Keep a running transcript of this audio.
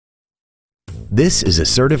This is a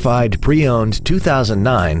certified pre-owned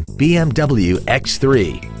 2009 BMW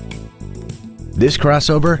X3. This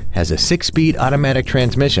crossover has a 6-speed automatic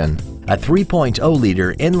transmission, a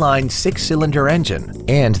 3.0-liter inline 6-cylinder engine,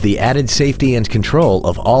 and the added safety and control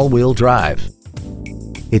of all-wheel drive.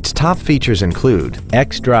 Its top features include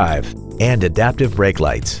xDrive and adaptive brake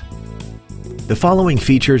lights. The following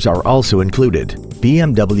features are also included: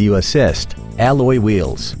 BMW Assist, alloy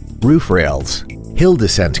wheels, roof rails, hill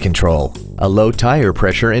descent control, a low tire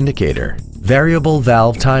pressure indicator, variable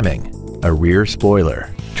valve timing, a rear spoiler,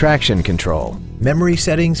 traction control, memory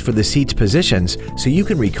settings for the seat's positions so you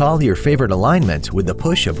can recall your favorite alignment with the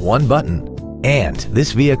push of one button. And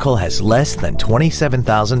this vehicle has less than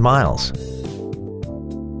 27,000 miles.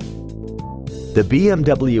 The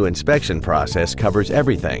BMW inspection process covers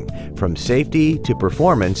everything from safety to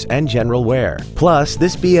performance and general wear. Plus,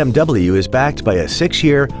 this BMW is backed by a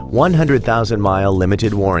 6-year, 100,000-mile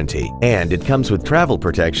limited warranty. And it comes with travel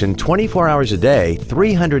protection 24 hours a day,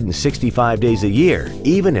 365 days a year,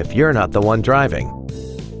 even if you're not the one driving.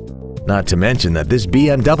 Not to mention that this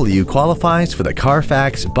BMW qualifies for the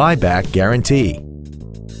Carfax buyback guarantee.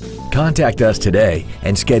 Contact us today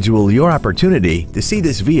and schedule your opportunity to see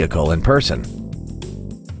this vehicle in person.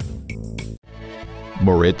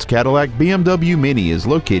 Moritz Cadillac BMW Mini is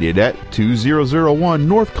located at 2001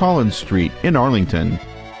 North Collins Street in Arlington.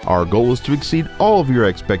 Our goal is to exceed all of your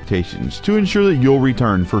expectations to ensure that you'll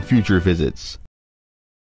return for future visits.